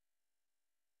revealer,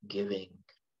 giving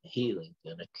healing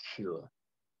and a cure,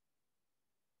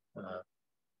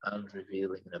 and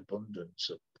revealing an abundance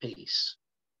of peace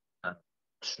and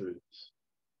truth.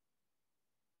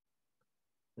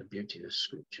 The beauty of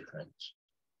Scripture, friends.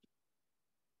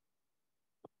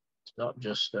 It's not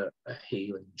just a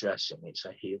healing dressing, it's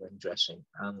a healing dressing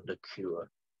and a cure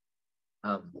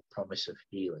and the promise of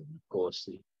healing. Of course,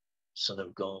 the Son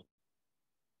of God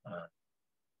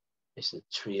is the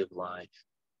tree of life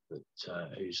that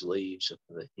whose leaves are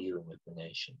for the healing of the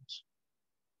nations.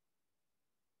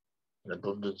 An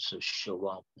abundance of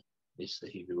shalom is the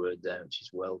Hebrew word there, which is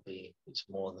well-being. It's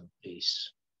more than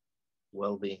peace.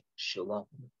 Well-being, shalom.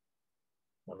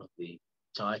 One of the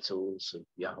titles of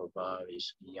Yehovah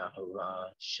is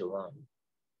Yehovah Shalom.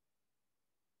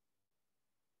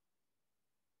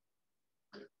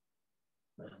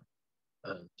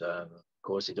 And of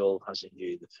course, it all has in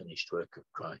view the finished work of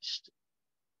Christ.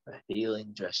 A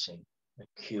healing dressing, a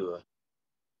cure,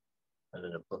 and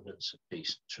an abundance of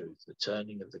peace and truth, the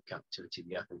turning of the captivity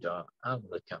of Yehudah and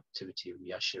the captivity of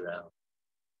Yasharel.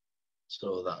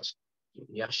 So that's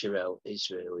Yasharel,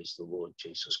 Israel, is the Lord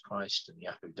Jesus Christ, and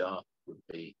Yehudah would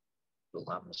be the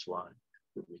Lamb's wife,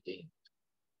 the redeemed,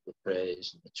 the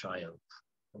praise and the triumph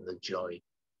and the joy,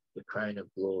 the crown of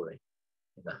glory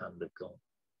in the hand of God.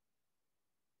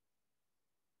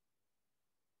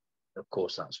 Of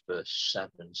course, that's verse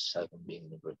 7, 7 being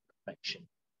the word perfection,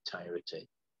 entirety,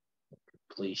 and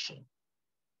completion.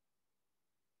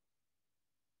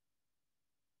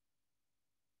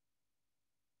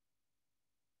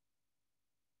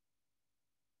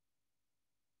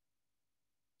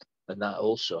 And that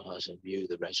also has in view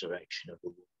the resurrection of the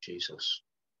Lord Jesus,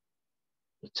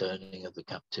 the turning of the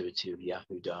captivity of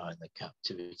Yehudah and the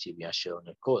captivity of Yashar. And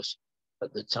of course,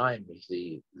 at the time of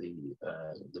the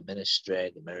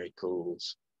ministry, the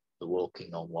miracles, the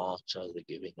walking on water, the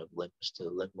giving of limbs to the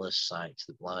limbless, sight to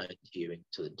the blind, hearing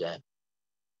to the deaf,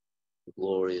 the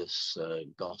glorious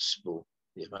gospel,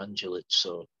 the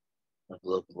evangelizo of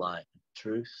love, light, and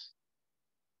truth,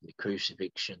 the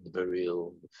crucifixion, the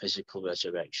burial, the physical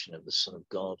resurrection of the Son of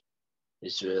God.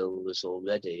 Israel was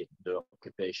already under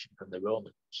occupation from the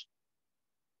Romans.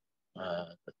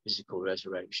 The physical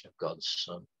resurrection of God's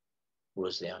Son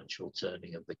was the actual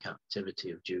turning of the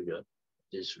captivity of Judah and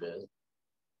Israel.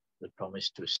 The promise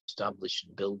to establish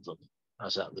and build them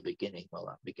as at the beginning. Well,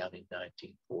 that began in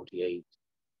 1948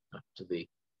 after the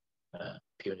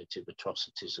punitive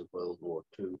atrocities of World War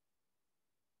II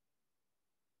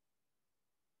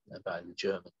by the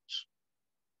Germans.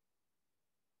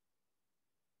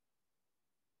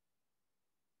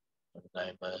 And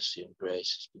now mercy and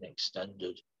grace has been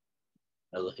extended.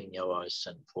 Elohim Yehovah has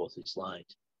sent forth his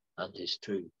light and his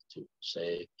truth to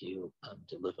save, heal, and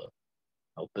deliver.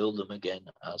 I'll build them again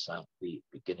as at the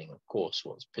beginning. Of course,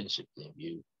 what's principally in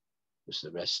view was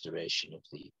the restoration of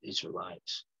the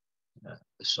Israelites,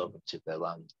 the sovereignty of their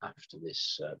land after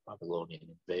this Babylonian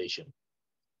invasion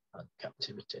and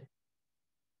captivity.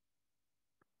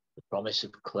 The promise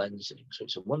of cleansing. So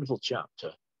it's a wonderful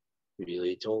chapter,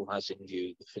 really. It all has in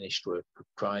view the finished work of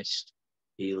Christ,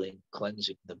 healing,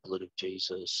 cleansing, the blood of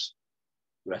Jesus,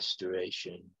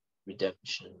 restoration,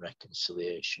 redemption, and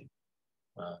reconciliation.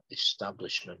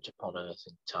 Establishment upon earth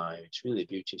in time. It's really a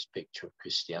beauteous picture of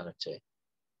Christianity,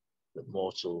 that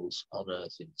mortals on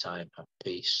earth in time have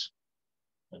peace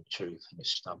and truth and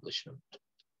establishment.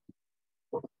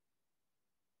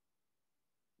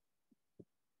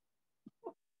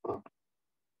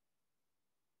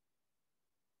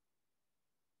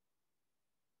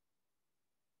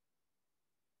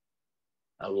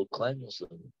 I will cleanse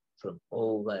them from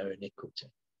all their iniquity,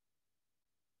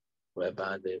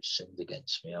 whereby they have sinned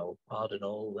against me. I will pardon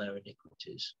all their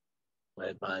iniquities,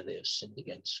 whereby they have sinned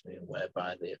against me, and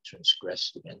whereby they have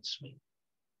transgressed against me.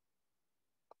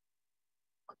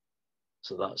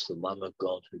 So that's the Lamb of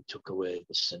God who took away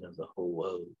the sin of the whole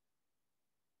world.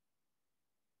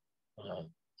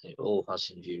 It all has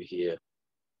in view here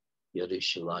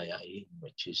Yerushalayim,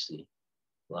 which is the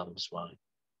Lamb's wife.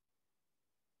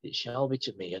 It shall be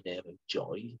to me a name of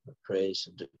joy, of praise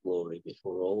and of glory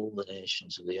before all the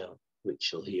nations of the earth, which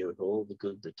shall hear of all the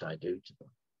good that I do to them.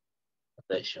 And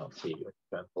they shall fear and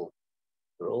tremble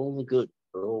for all the good,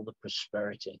 for all the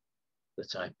prosperity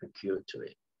that I procure to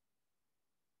it.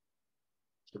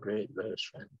 It's a great verse,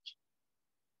 friends.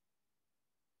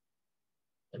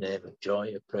 A name of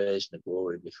joy, of praise and of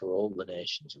glory before all the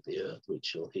nations of the earth, which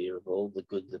shall hear of all the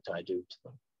good that I do to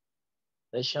them.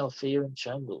 They shall fear and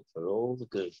tremble for all the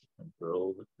good and for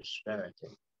all the prosperity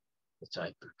that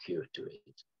I procure to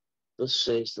it. Thus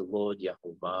says the Lord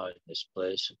Yehovah, in this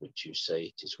place of which you say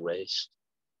it is waste,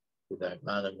 without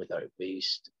man and without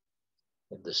beast,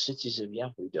 in the cities of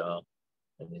Yehudah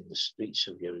and in the streets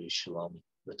of Jerusalem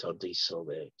that are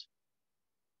desolate,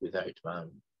 without man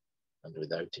and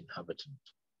without inhabitant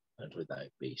and without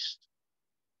beast.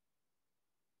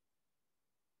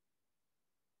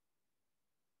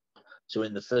 So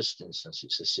in the first instance,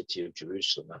 it's the city of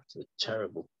Jerusalem after the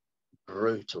terrible,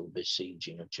 brutal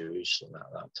besieging of Jerusalem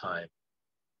at that time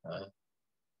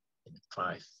in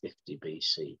 550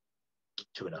 BC,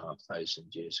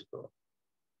 2,500 years ago.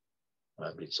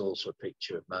 But it's also a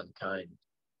picture of mankind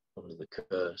under the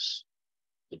curse,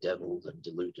 bedeviled and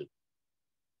deluded.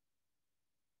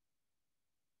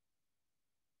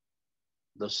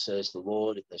 Thus says the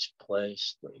Lord, in this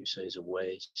place that you say is a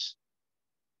waste,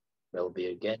 there will be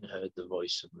again heard the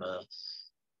voice of mirth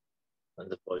and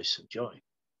the voice of joy,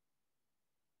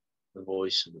 the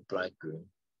voice of the bridegroom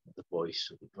and the voice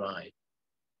of the bride.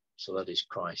 So that is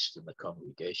Christ and the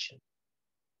congregation,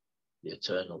 the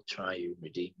eternal triune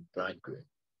redeemed bridegroom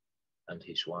and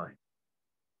his wife.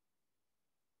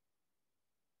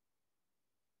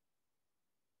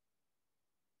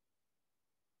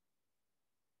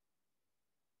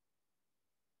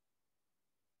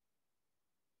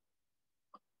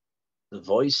 The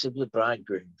voice of the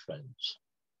bridegroom, friends.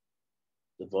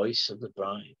 The voice of the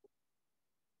bride.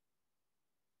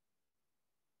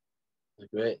 The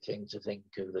great thing to think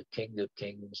of the King of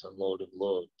Kings and Lord of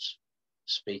Lords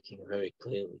speaking very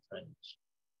clearly, friends.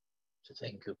 To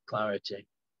think of clarity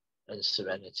and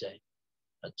serenity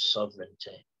and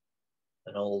sovereignty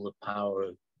and all the power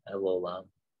of Elohim,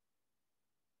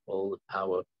 all the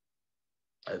power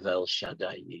of El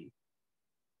Shaddai,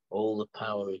 all the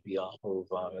power of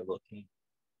Yehovah Elohim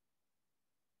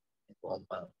in one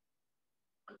man.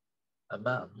 A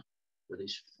man that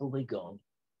is fully God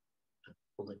and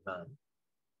fully man.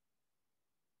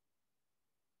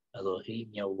 Elohim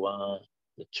Yehovah,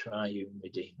 the triune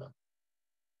Redeemer.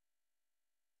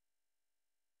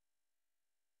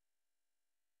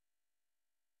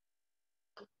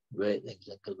 Great things,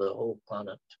 think of the whole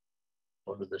planet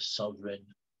under the sovereign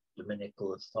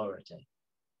dominical authority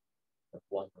of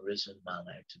one risen man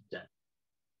out of death.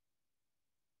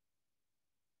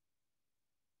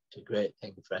 It's a great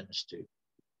thing, friends, to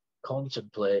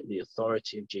contemplate the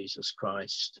authority of Jesus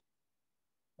Christ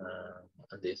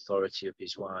and the authority of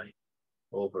his wife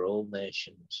over all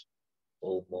nations,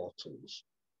 all mortals.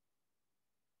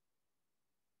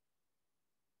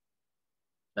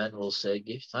 Men will say,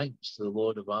 give thanks to the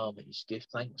Lord of armies, give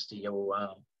thanks to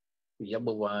Yehovah, for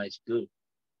Yehovah is good,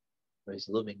 for his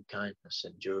loving kindness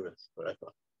endureth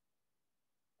forever.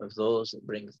 Of those that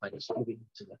bring thanksgiving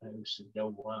to the house of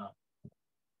Yehovah.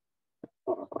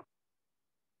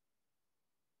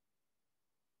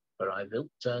 For I will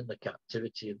turn the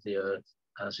captivity of the earth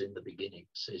as in the beginning,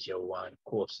 says Yehovah. Of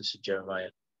course, this is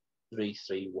Jeremiah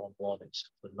 3:3-1:1. It's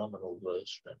a phenomenal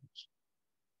verse, friends.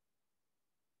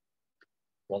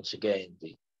 Once again,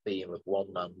 the theme of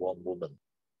one man, one woman,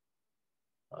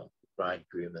 the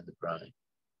bridegroom and the bride.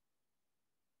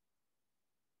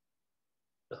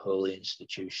 The holy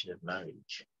institution of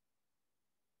marriage.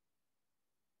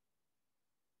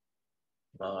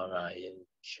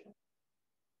 Marriage.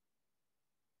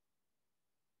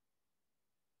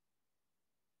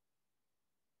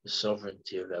 The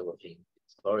sovereignty of Elohim, the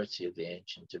authority of the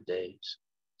Ancient of Days,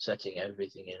 setting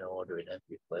everything in order in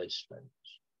every place,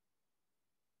 friends.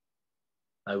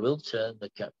 I will turn the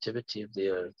captivity of the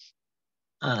earth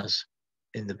as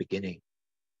in the beginning.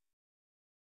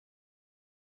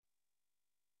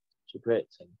 It's a great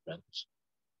thing, friends.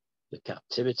 The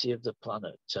captivity of the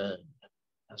planet turned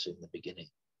as in the beginning.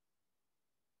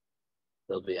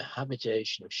 There'll be a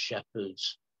habitation of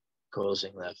shepherds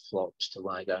causing their flocks to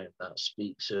lie down. That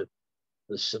speaks of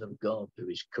the Son of God, who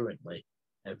is currently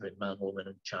every man, woman,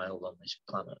 and child on this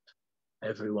planet.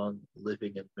 Everyone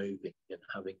living and moving and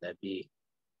having their being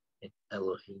in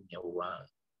Elohim Yehovah.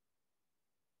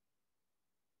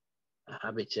 A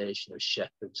habitation of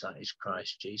shepherds, that is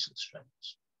Christ Jesus,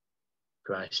 friends.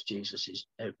 Christ Jesus is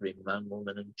every man,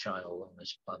 woman, and child on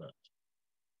this planet.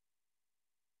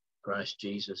 Christ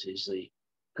Jesus is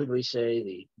could we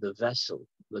say, the vessel,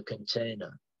 the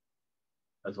container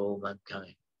of all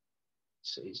mankind.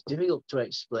 So it's difficult to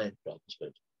explain, friends,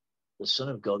 but the Son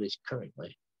of God is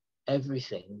currently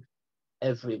everything,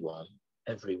 everyone,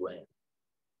 everywhere.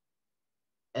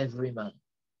 Every man.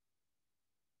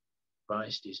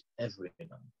 Christ is every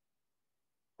man.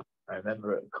 I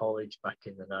remember at college back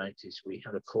in the 90s, we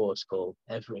had a course called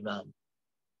Every Man.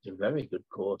 It's a very good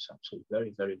course, actually,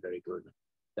 very, very, very good.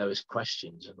 There was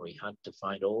questions, and we had to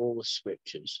find all the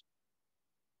scriptures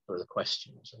for the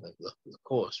questions. And the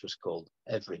course was called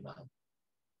Every Man.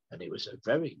 And it was a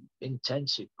very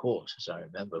intensive course, as I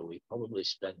remember. We probably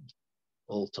spent,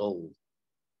 all told,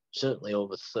 certainly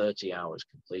over 30 hours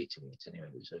completing it. Anyway,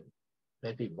 it was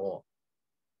maybe more.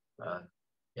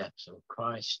 So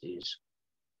Christ is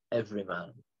every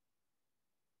man.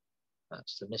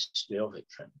 That's the mystery of it,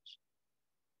 friends.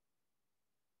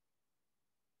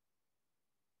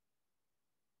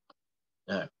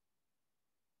 Now,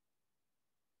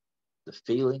 the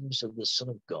feelings of the Son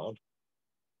of God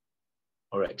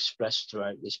are expressed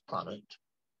throughout this planet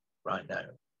right now.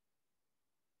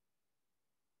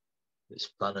 This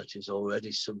planet is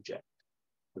already subject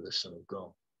to the Son of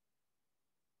God.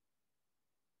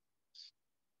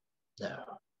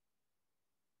 Now,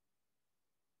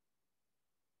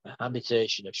 a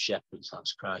habitation of shepherds,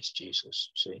 that's Christ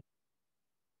Jesus, see?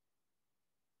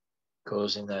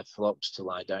 Causing their flocks to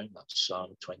lie down, that's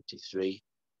Psalm 23.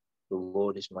 The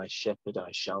Lord is my shepherd, I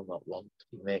shall not want.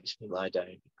 He makes me lie down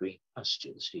in green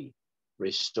pastures. He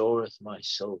restoreth my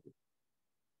soul.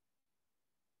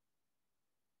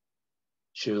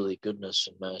 Surely goodness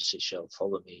and mercy shall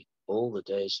follow me all the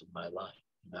days of my life,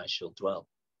 and I shall dwell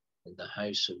in the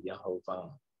house of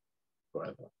Yehovah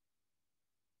forever.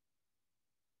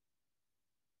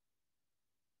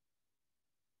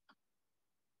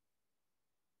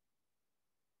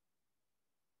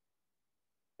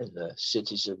 in the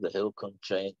cities of the hill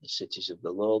country, in the cities of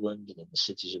the lowland, and in the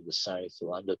cities of the south, the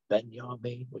land of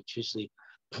Benjamin, which is the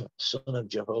son of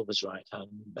Jehovah's right hand,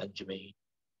 Benjamin.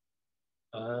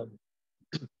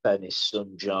 Ben, his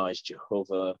son, Jai's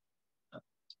Jehovah.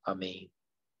 Amen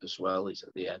as well is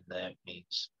at the end there. It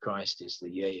means Christ is the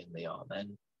yea and the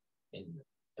amen.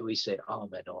 We say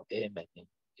amen or amen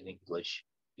in English.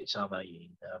 It's amen,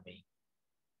 amen,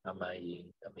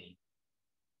 amen, amen.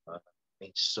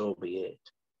 Means so be it.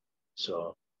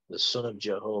 So the son of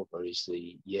Jehovah is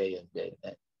the yea and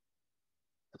amen,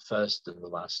 the first and the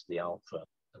last, the Alpha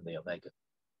and the Omega.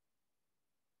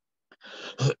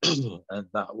 And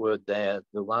that word there,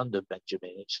 the land of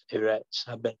Benjamin, it's Eretz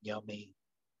HaBenyamin,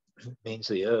 means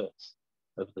the earth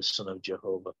of the son of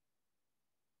Jehovah.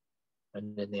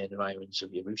 And in the environs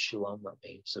of Jerusalem, that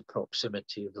means the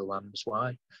proximity of the Lamb's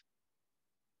wife.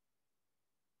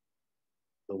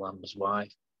 The Lamb's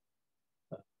wife.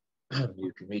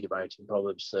 You can read about it in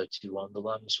Proverbs 31. The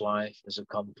Lamb's wife has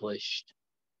accomplished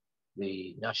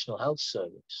the National Health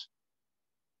Service,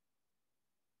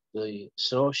 the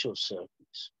Social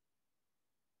Service,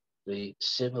 the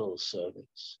Civil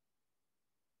Service,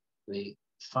 the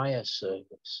Fire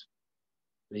Service,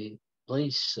 the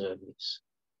Police Service,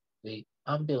 the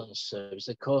Ambulance Service,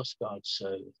 the Coast Guard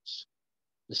Service,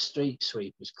 the Street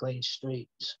Sweepers, clean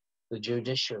streets, the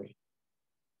Judiciary,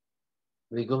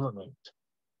 the government.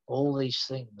 All these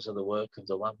things are the work of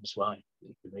the Lamb's wife that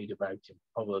you can read about in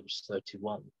Proverbs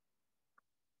 31,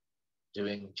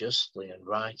 doing justly and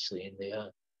rightly in the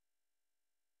earth,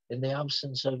 in the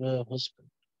absence of her husband.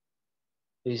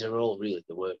 These are all really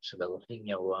the works of Elohim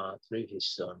Yehovah through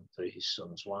his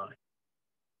son's wife.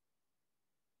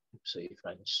 See,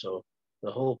 friends, so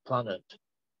the whole planet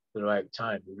throughout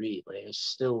time really has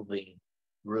still been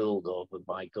ruled over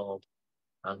by God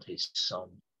and his son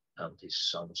and his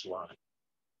son's wife.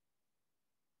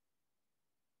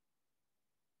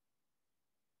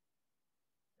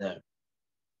 Now,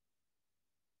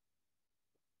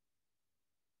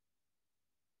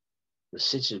 the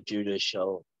cities of Judah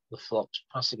shall the flocks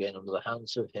pass again under the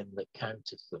hands of him that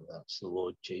counteth them. That's the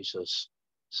Lord Jesus,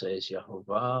 says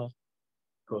Yehovah. Of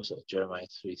course, that's Jeremiah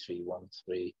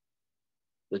 3:3:1-3.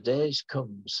 The days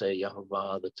come, say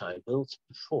Yehovah, that I will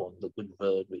perform the good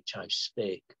word which I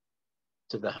spake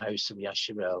to the house of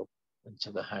Yasharel and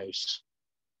to the house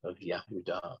of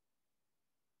Yehudah.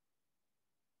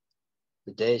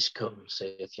 The days come,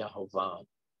 saith Yehovah,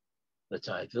 that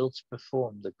I will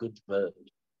perform the good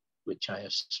word which I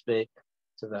have spake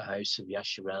to the house of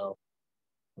Yasharel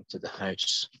and to the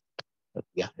house of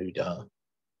Yehudah.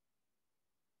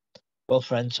 Well,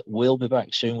 friends, we'll be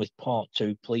back soon with part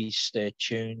 2. Please stay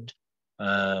tuned.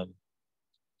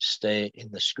 Stay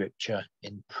in the scripture,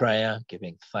 in prayer,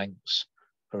 giving thanks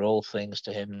for all things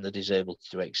to him that is able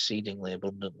to do exceedingly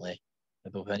abundantly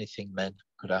above anything men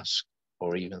could ask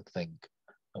or even think.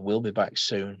 And we'll be back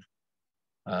soon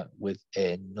with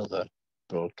another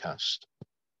broadcast.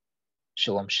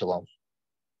 Shalom, shalom.